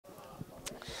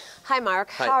Hi Mark,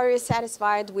 Hi. how are you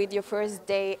satisfied with your first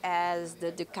day as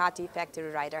the Ducati factory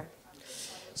rider?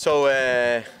 So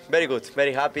very good,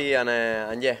 very happy,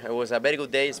 and yeah, it was a very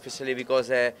good day, especially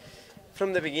because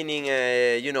from the beginning,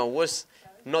 was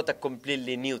not a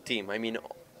completely new team. I mean,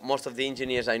 most of the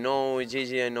engineers I know,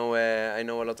 Gigi, I know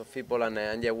a lot of people,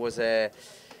 and yeah, was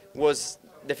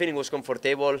the feeling was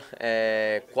comfortable,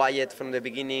 quiet from the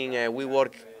beginning. We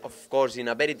work, of course, in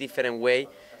a very different way.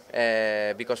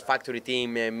 Because factory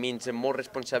team means more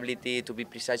responsibility to be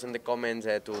precise on the comments,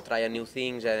 to try new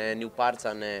things, new parts,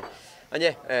 and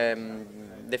yeah,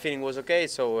 the feeling was okay,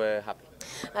 so happy.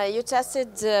 You tested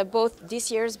both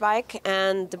this year's bike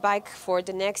and the bike for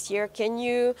the next year.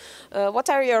 What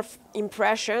are your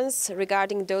impressions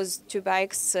regarding those two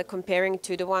bikes comparing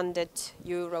to the one that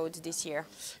you rode this year?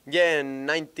 Yeah,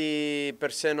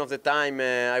 90% of the time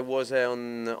I was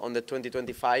on the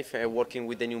 2025 working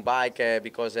with the new bike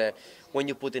because when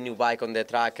you put a new bike on the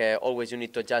track, always you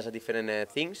need to adjust different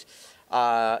things.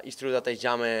 It's true that I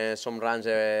jammed some runs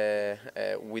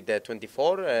with the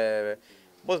 24.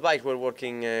 Both bikes were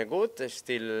working good.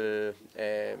 Still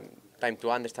time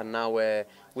to understand now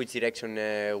which direction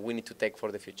we need to take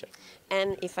for the future.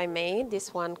 And if I may,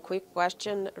 this one quick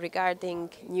question regarding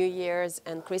New Year's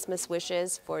and Christmas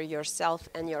wishes for yourself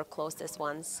and your closest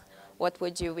ones. What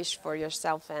would you wish for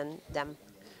yourself and them?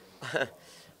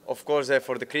 Of course,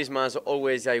 for the Christmas,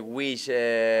 always I wish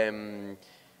the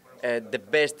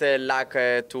best luck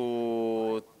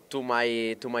to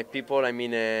my people. I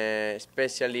mean,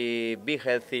 especially be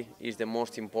healthy is the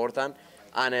most important,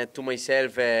 and to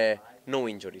myself, no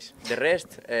injuries. The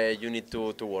rest, you need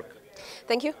to work.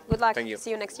 Thank you. Good luck. Thank you.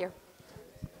 See you next year.